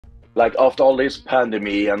like after all this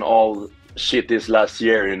pandemic and all shit this last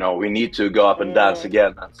year, you know, we need to go up and dance Mm.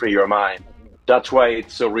 again and free your mind. That's why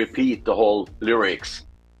it's so repeat the whole lyrics,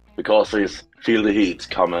 because it's feel the heat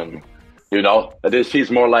coming, you know. And it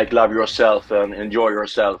feels more like love yourself and enjoy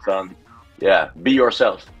yourself and yeah, be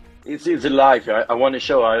yourself. It's a life. I want to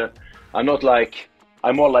show. I'm not like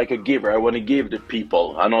I'm more like a giver. I want to give to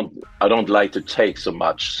people. I don't like to take so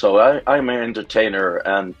much. So I'm an entertainer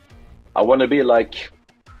and I want to be like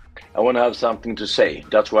I want to have something to say.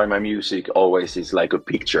 That's why my music always is like a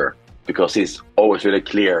picture, because it's always really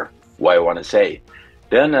clear what I want to say.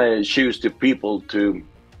 Then I choose the people to,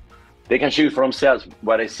 they can choose for themselves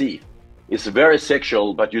what they see. It's very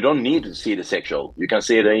sexual, but you don't need to see the sexual. You can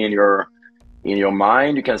see it in your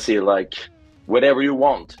mind. You can see like whatever you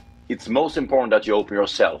want. It's most important that you open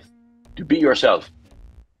yourself to be yourself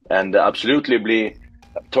and absolutely be,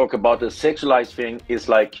 talk about the sexualized thing is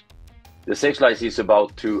like the sex life is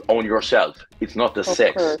about to own yourself. It's not the Of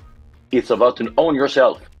sex. course. It's about to own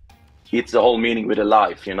yourself. It's the whole meaning with the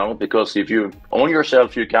life, you know, because if you own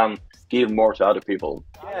yourself, you can give more to other people.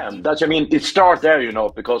 Yeah, that's, I mean, it starts there, you know,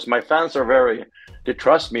 because my fans are very, they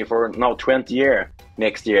trust me for now 20 year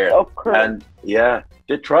next year. Of course. And yeah,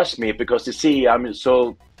 they trust me because they see I'm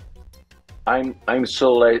so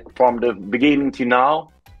like from the beginning to now,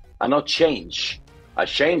 I not change. I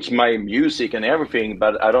change my music and everything,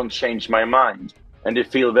 but I don't change my mind. And they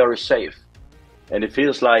feel very safe. And it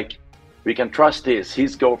feels like we can trust this.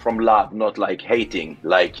 He's go from love, not like hating,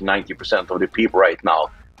 like 90% of the people right now.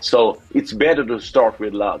 So it's better to start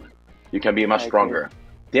with love. You can be much I agree. stronger.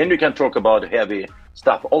 Then you can talk about heavy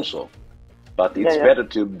stuff also. But Yeah, it's yeah. better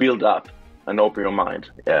to build up and open your mind.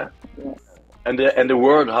 Yeah. Yeah. And the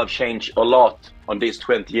world have changed a lot on this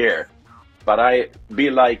 20 year, but I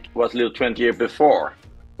be like was little 20 year before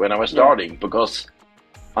when I was Yeah. starting, because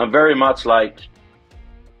I'm very much like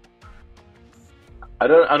I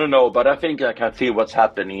don't know, but I think I can feel what's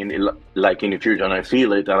happening like in the future, and I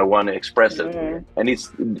feel it and I want to express it. Hmm. And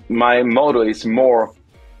it's my motto is more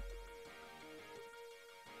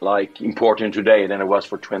like important today than it was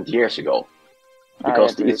for 20 years ago, I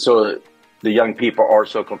because agree. it's so the young people are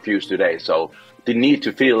so confused today, so they need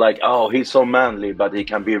to feel like, oh, he's so manly, but he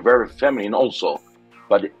can be very feminine also,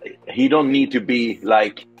 but he don't need to be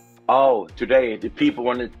like, oh, today the people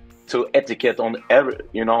want to etiquette on every,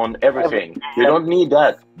 you know, on Every, everything. You yeah, don't need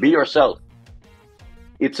that. Be yourself.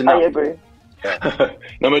 It's I enough. agree.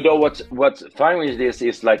 No, but though what's fine with this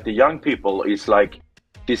is like the young people is like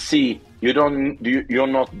they see you're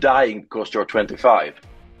not dying because you're 25.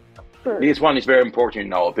 Sure. This one is very important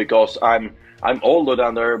now because I'm older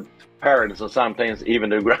than their parents and sometimes even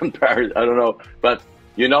their grandparents. I don't know, but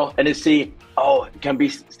you know, and they see, oh, it can be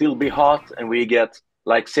still be hot, and we get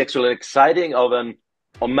like sexually exciting of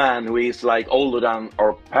a man who is like older than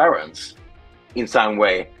our parents in some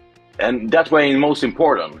way, and that way is most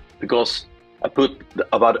important because I put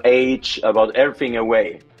about age, about everything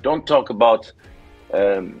away. Don't talk about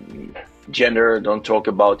um, gender. Don't talk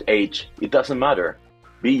about age. It doesn't matter.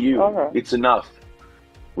 Be you. Okay. It's enough.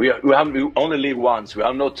 We only live once. We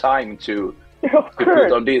have no time Of to put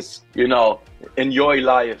course. on this. You know, enjoy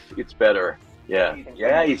life. It's better. Yeah,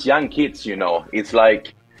 yeah. It's young kids. You know, it's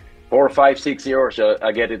like 4, 5, 6 years.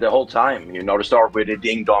 I get it the whole time. You know, to start with the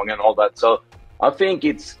ding dong and all that. So I think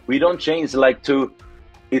it's we don't change like to.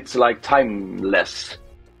 It's like timeless.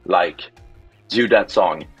 Like do that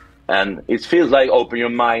song, and it feels like open your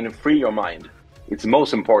mind, free your mind. It's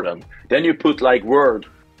most important. Then you put like word,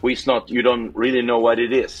 which not you don't really know what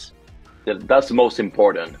it is. That's the most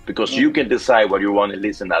important because you can decide what you want to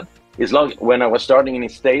listen at. It's like when I was starting in the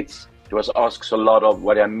States, it was asked a lot of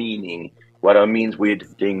what I'm meaning, what I means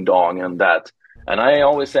with ding dong and that. And I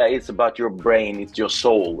always say it's about your brain, it's your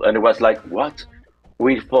soul. And it was like, what?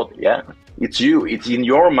 We thought, yeah, it's you, it's in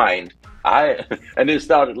your mind. I and it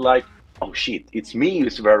started like, oh shit, it's me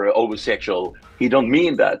who's very oversexual. He don't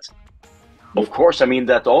mean that. Of course, I mean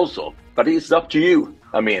that also, but it's up to you.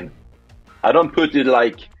 I mean, I don't put it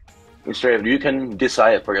like instead of you can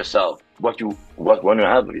decide for yourself what want to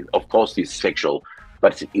have. Of course, it's sexual,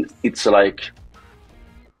 but it's like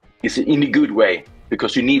it's in a good way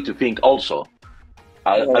because you need to think also.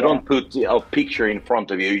 Yeah, I yeah. don't put a picture in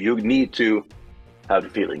front of you. You need to have the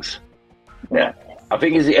feelings. Yeah. Yeah, I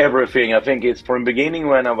think it's everything. I think it's from the beginning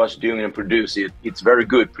when I was doing and produce it. It's very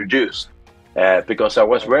good produced because I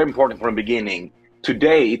was very important from the beginning.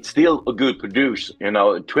 Today it's still a good produce. You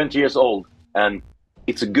know, 20 years old, and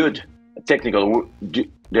it's a good technical.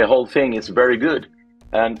 The whole thing is very good,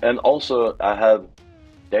 and also I have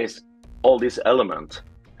there's all this element,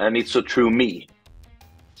 and it's so true me.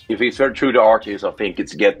 If it's very true to artists, I think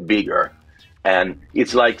it's get bigger. and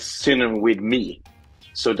it's like synonym with me.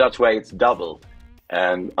 So that's why it's double.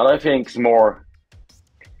 And I think it's more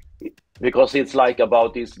because it's like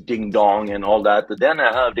about this ding dong and all that. Then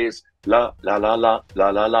I have this la la la la la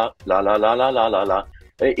la la la la la la la la la.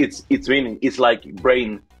 It's meaning it's like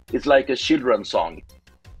brain. It's like a children's song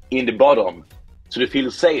in the bottom, so they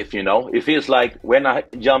feel safe. You know, it feels like when I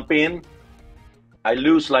jump in, I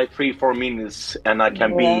lose like 3-4 minutes, and I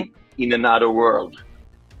can be in another world.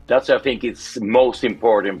 That's I think it's most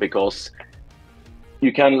important, because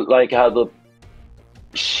you can like have a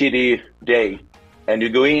shitty day and you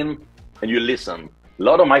go in and you listen. A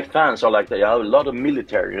lot of my fans are like that. I have a lot of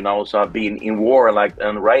military, you know, so I've been in war like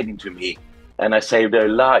and writing to me, and I save their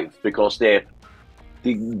life because they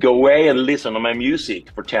go away and listen to my music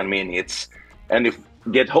for 10 minutes and if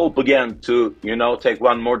get hope again to, you know, take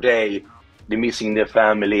one more day, they're missing their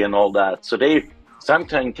family and all that. So they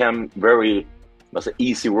sometimes can very, that's an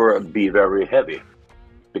easy word, be very heavy,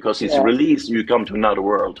 because it's released, you come to another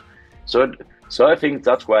world. So I think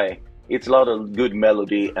that's why it's a lot of good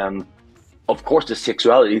melody, and of course the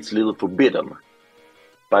sexuality, it's a little forbidden,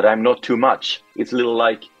 but I'm not too much. It's a little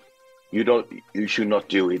like, you should not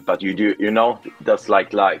do it, but you do, you know, that's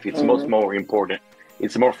like life. It's much more important.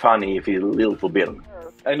 It's more funny if it's a little forbidden.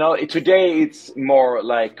 I know today it's more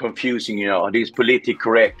like confusing, you know, this politically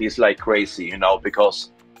correct is like crazy, you know,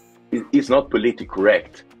 because it's not politically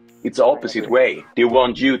correct. It's the opposite way. They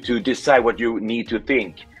want you to decide what you need to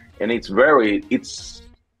think. And I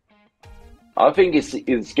think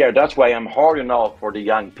it's scary. That's why I'm hard enough for the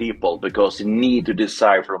young people, because they need to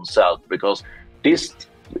decide for themselves, because this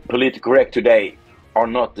politically correct today are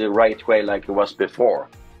not the right way like it was before,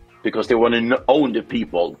 because they want to own the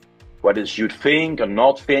people, what they should think or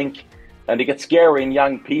not think. And it gets scary in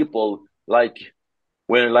young people, like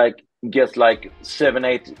when like gets like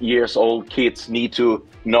 7-8 years old kids need to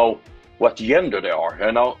know what gender they are,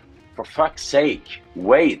 you know. For fuck's sake,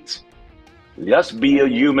 wait, just be a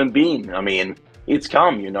human being. I mean, it's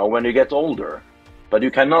come, you know, when you get older, but you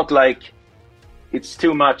cannot like, it's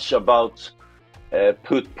too much about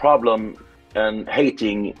put problem and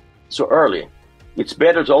hating so early. It's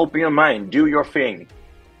better to open your mind, do your thing,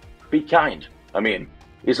 be kind. I mean,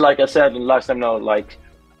 it's like I said last time now, like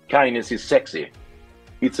kindness is sexy.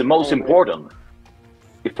 It's the most important.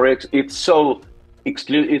 It's so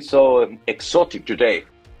exotic today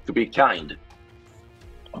to be kind.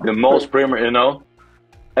 The most primary, you know,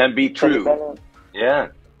 and be true. Yeah.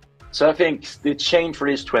 So I think it changed for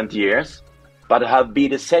these 20 years. But I have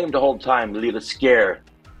been the same the whole time, a little scared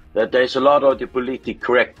that there's a lot of the politically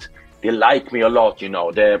correct. They like me a lot, you know.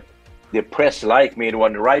 The press like me, they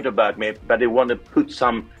want to write about me, but they want to put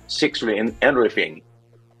some sexually in everything.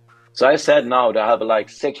 So I said now that I have like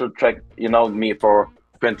sexual track, you know, me for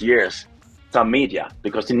 20 years, some media,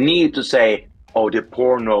 because they need to say, oh, the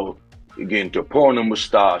porno, Günther, porno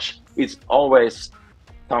mustache. It's always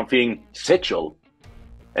something sexual,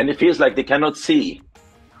 and it feels like they cannot see.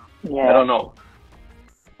 I don't know.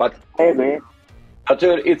 But I agree.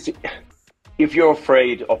 It's, if you're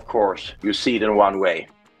afraid, of course, you see it in one way.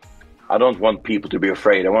 I don't want people to be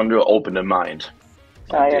afraid. I want to open their mind.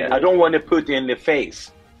 I don't want to put in the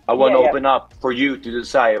face. I want to open up for you to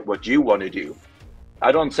decide what you want to do.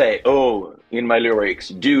 I don't say, oh, in my lyrics,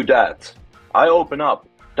 do that. I open up.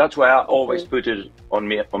 That's why I always put it on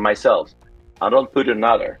me, on myself. I don't put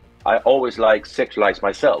another. I always like sexualize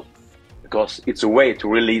myself, because it's a way to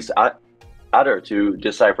release other to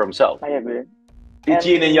decide for himself. I agree. It's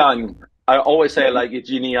yin and yang. I always say like it's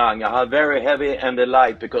yin and yang. I have very heavy and the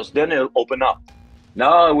light, because then it'll open up.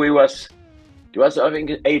 Now it was I think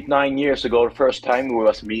 8-9 years ago, the first time we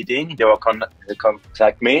was meeting, they were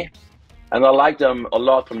contact me, and I liked them a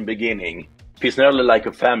lot from the beginning. It's nearly like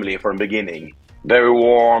a family from the beginning. Very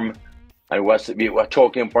warm. We were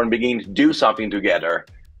talking from the beginning to do something together.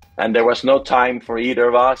 And there was no time for either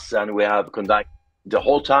of us, and we have conduct the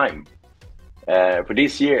whole time for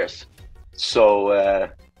these years. So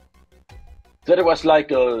that it was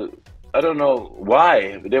like I don't know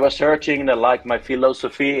why. They were searching, they liked my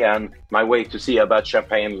philosophy and my way to see about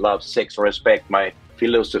champagne, love, sex, respect, my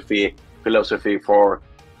philosophy for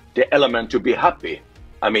the element to be happy,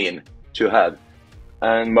 I mean, to have.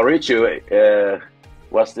 And Mauricio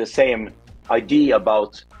was the same idea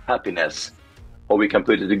about happiness, or we can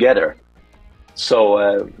put it together. So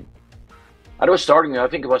I was starting, I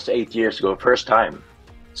think it was 8 years ago, first time.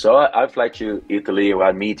 So I fly to Italy, we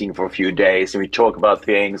had a meeting for a few days, and we talk about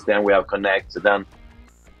things, then we have connect, then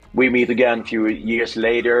we meet again a few years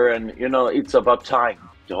later, and you know, it's about time,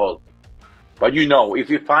 the whole. But you know, if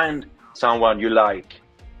you find someone you like,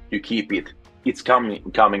 you keep it. It's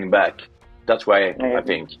coming back. That's why I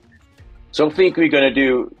think. So I think we're going to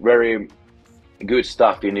do very good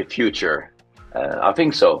stuff in the future. I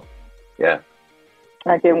think so. Yeah.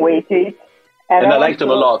 I can wait to it. And I like them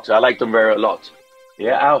a lot. I like them very a lot.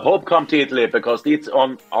 Yeah, I hope come to Italy because it's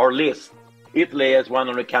on our list. Italy is one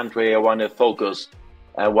of the countries I want to focus.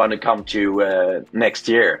 I want to come to next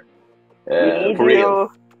year. For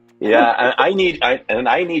real. Yeah, and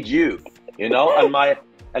I need you. You know,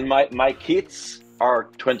 and my kids are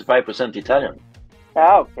 25% Italian.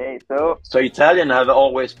 Okay, so Italian have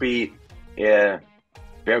always been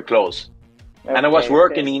very close. okay, and I was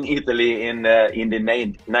working in Italy in the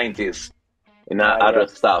 90s in other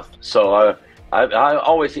stuff. So I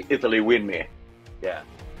always Italy with me. Yeah.